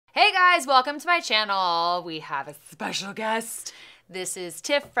Hey guys, welcome to my channel. We have a special guest. This is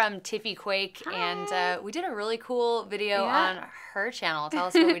Tiff from Tiffy Quake. Hi. And we did a really cool video on her channel. Tell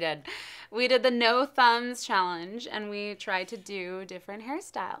us what we did. We did the no thumbs challenge and we tried to do different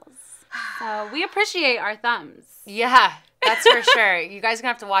hairstyles. So we appreciate our thumbs. Yeah, that's for sure. You guys are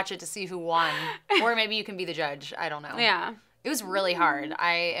gonna have to watch it to see who won. Or maybe you can be the judge. I don't know. Yeah. It was really hard.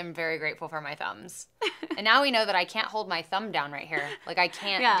 I am very grateful for my thumbs. And now we know that I can't hold my thumb down right here. Like, I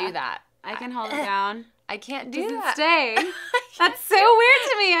can't do that. I can hold it down. I can't do Doesn't that. stay. That's so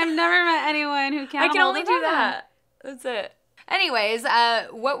weird to me. I've never met anyone who can't I can hold only a do thumb. that. That's it. Anyways,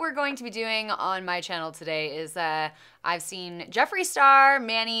 what we're going to be doing on my channel today is I've seen Jeffree Star,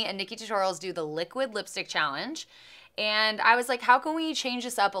 Manny, and Nikki Tutorials do the liquid lipstick challenge. And I was like, how can we change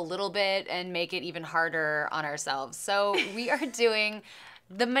this up a little bit and make it even harder on ourselves? So we are doing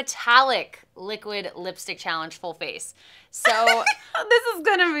the metallic liquid lipstick challenge full face. So this is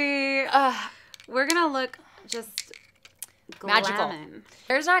gonna be, we're gonna look just magical. glammin'.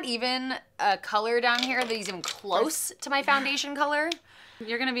 There's not even a color down here that is even close to my foundation color.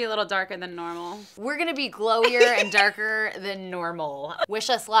 You're gonna be a little darker than normal. We're gonna be glowier and darker than normal.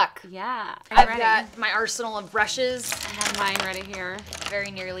 Wish us luck. Yeah. I've got my arsenal of brushes. I have mine ready here. Very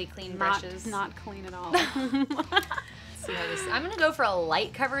nearly clean brushes. Not clean at all. See how this. I'm gonna go for a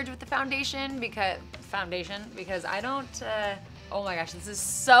light coverage with the foundation because I don't. Oh my gosh, this is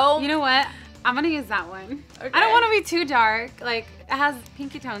so. You know what? I'm gonna use that one. Okay. I don't want to be too dark. Like, it has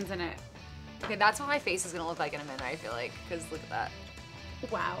pinky tones in it. Okay, that's what my face is gonna look like in a minute. I feel like, because look at that.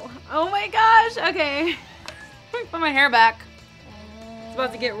 Wow. Oh my gosh. Okay. Put my hair back. It's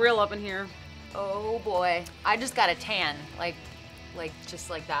about to get real up in here. Oh boy, I just got a tan, like just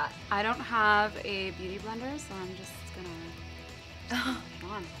like that. I don't have a beauty blender, so I'm just gonna.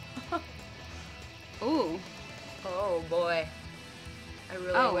 Come on. Ooh. Oh boy. I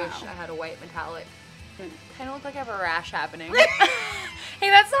really wish I had a white metallic. Kind of look like I have a rash happening. Hey,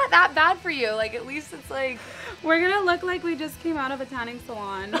 that's not that bad for you. Like, at least it's like... We're gonna look like we just came out of a tanning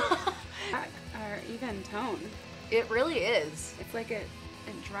salon. Our even tone. It really is. It's like it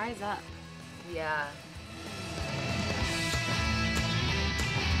dries up. Yeah.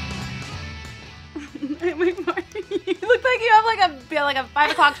 You look like you have like a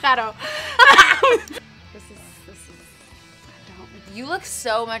 5 o'clock shadow. This is. I don't. You look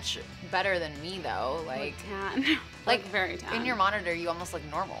so much better than me, though. Like tan. Like very tan. In your monitor, you almost look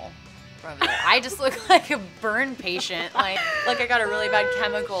normal. From there. I just look like a burn patient. Like I got a really bad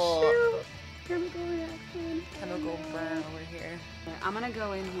chemical reaction. Chemical burn over here. I'm gonna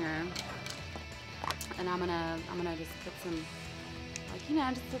go in here, and I'm gonna just put some, like, you know,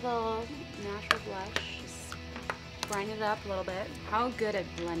 just a little natural blush. Just grind it up a little bit. How good at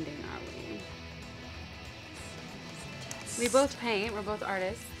blending are we? We both paint. We're both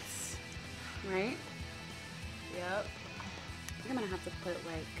artists, right? Yep. I think I'm gonna have to put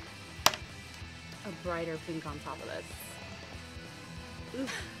like a brighter pink on top of this.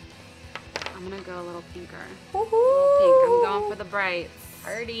 I'm gonna go a little pinker. Woohoo! Pink. I'm going for the brights.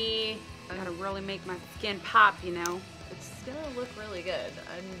 Party. I gotta really make my skin pop, you know. It's gonna look really good.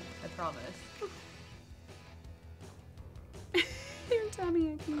 I promise. Your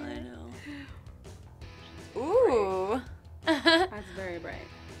tummy, I can't. I know. Ooh. That's very bright.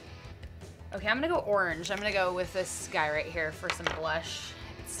 Okay, I'm gonna go orange. I'm gonna go with this guy right here for some blush.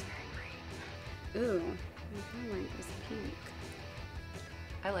 It's very bright. Ooh, I kind of like this pink.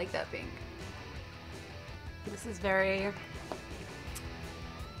 I like that pink. This is very,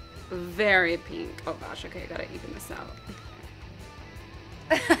 very pink. Oh gosh, okay, I gotta even this out.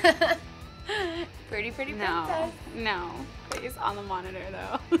 Pretty No, princess. no, please, on the monitor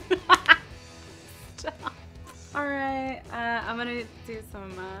though. Stop. All right, I'm gonna do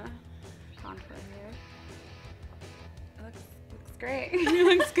some contour here. It looks great. It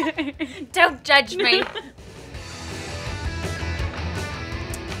looks good. Don't judge me. What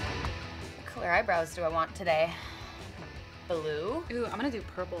color eyebrows do I want today? Blue? Ooh, I'm gonna do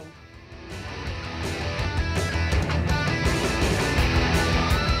purple.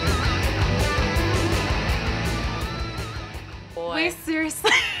 Boy. We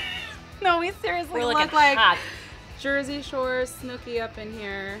seriously, no, we seriously We're look looking like hot. Jersey Shore Snooki up in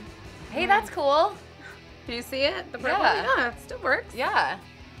here. Hey, that's cool. Can you see it? The purple? Yeah. Yeah, it still works. Yeah.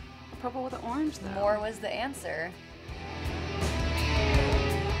 Purple with the orange though. More was the answer.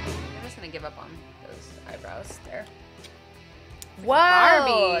 I'm just gonna give up on those eyebrows there. Whoa,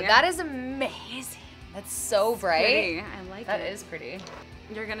 Barbie. that is amazing. That's so bright. Pretty. I like That it. is pretty.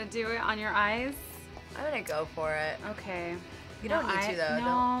 You're gonna do it on your eyes? I'm gonna go for it. Okay. You don't need to though.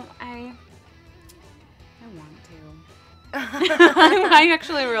 No, I want to. I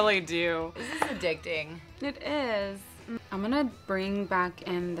actually really do. This is addicting. It is. I'm gonna bring back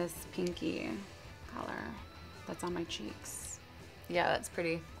in this pinky color that's on my cheeks. Yeah, that's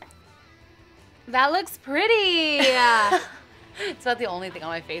pretty. That looks pretty. It's not the only thing on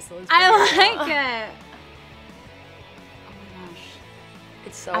my face that looks pretty. I like it. Oh my gosh.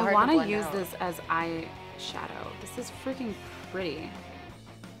 It's so hard to I want blend to use out. this as eyeshadow. This is freaking pretty.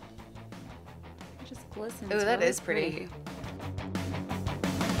 It just glistens. Ooh, that really is pretty.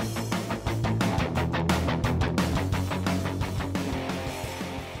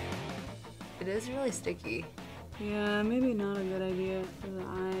 It is really sticky. Yeah, maybe not a good idea for the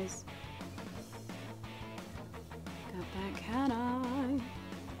eyes. Got that cat eye.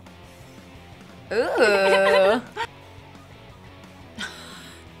 Ooh.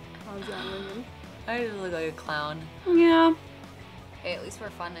 How's that looking? I just look like a clown. Yeah. Hey, at least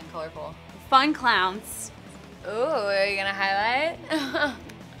we're fun and colorful. Fun clowns. Ooh, are you gonna highlight?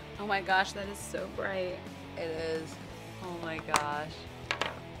 Oh my gosh, that is so bright. It is. Oh my gosh.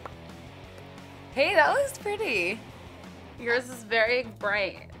 Hey, that looks pretty. Yours is very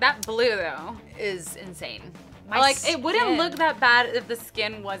bright. That blue though Is insane. it wouldn't look that bad if the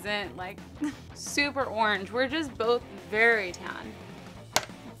skin wasn't like super orange. We're just both very tan.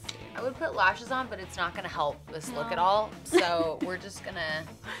 Let's see. I would put lashes on, but it's not gonna help this look at all. So we're just gonna.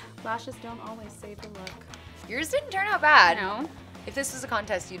 Lashes don't always save the look. Yours didn't turn out bad. No. If this was a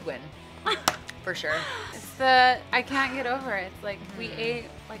contest, you'd win. For sure. It's the I can't get over it. It's like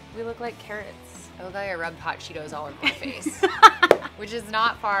we look like carrots. I look like I rubbed hot Cheetos all over my face. Which is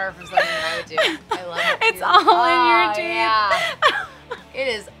not far from something that I would do. I love it. It's too. all in your teeth. Yeah. It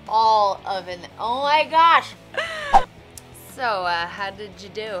is all of an. Oh my gosh. So, how did you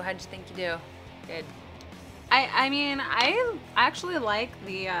do? How'd you think you do? Good. I mean, I actually like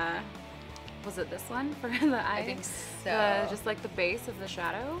the, was it this one for the eye? I think so. Just like the base of the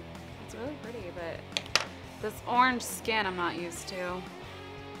shadow. It's really pretty, but this orange skin I'm not used to.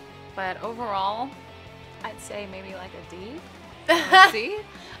 But overall, I'd say maybe like a D. C?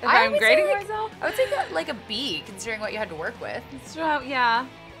 If I'm grading myself? I would say that like a B, considering what you had to work with. So, yeah.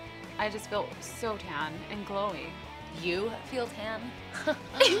 I just feel so tan and glowy. You feel tan?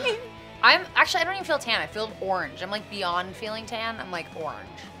 I don't even feel tan. I feel orange. I'm like beyond feeling tan. I'm like orange.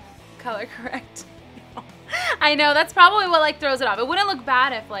 Color correct. I know, that's probably what like throws it off. It wouldn't look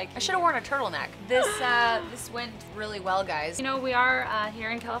bad if like... I should have worn a turtleneck. This this went really well, guys. You know, we are here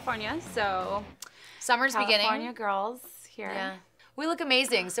in California, so... Summer's beginning. California girls here. Yeah. We look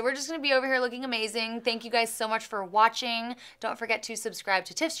amazing, so we're just going to be over here looking amazing. Thank you guys so much for watching. Don't forget to subscribe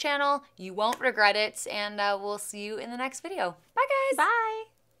to Tiff's channel. You won't regret it, and we'll see you in the next video. Bye, guys. Bye.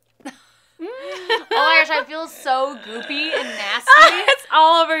 Oh my gosh, I feel so goopy and nasty. It's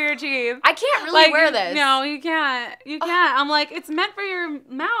all over your teeth. I can't really wear this. No, you can't. You can't. I'm like, it's meant for your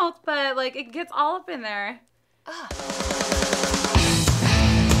mouth, but like it gets all up in there. Ugh.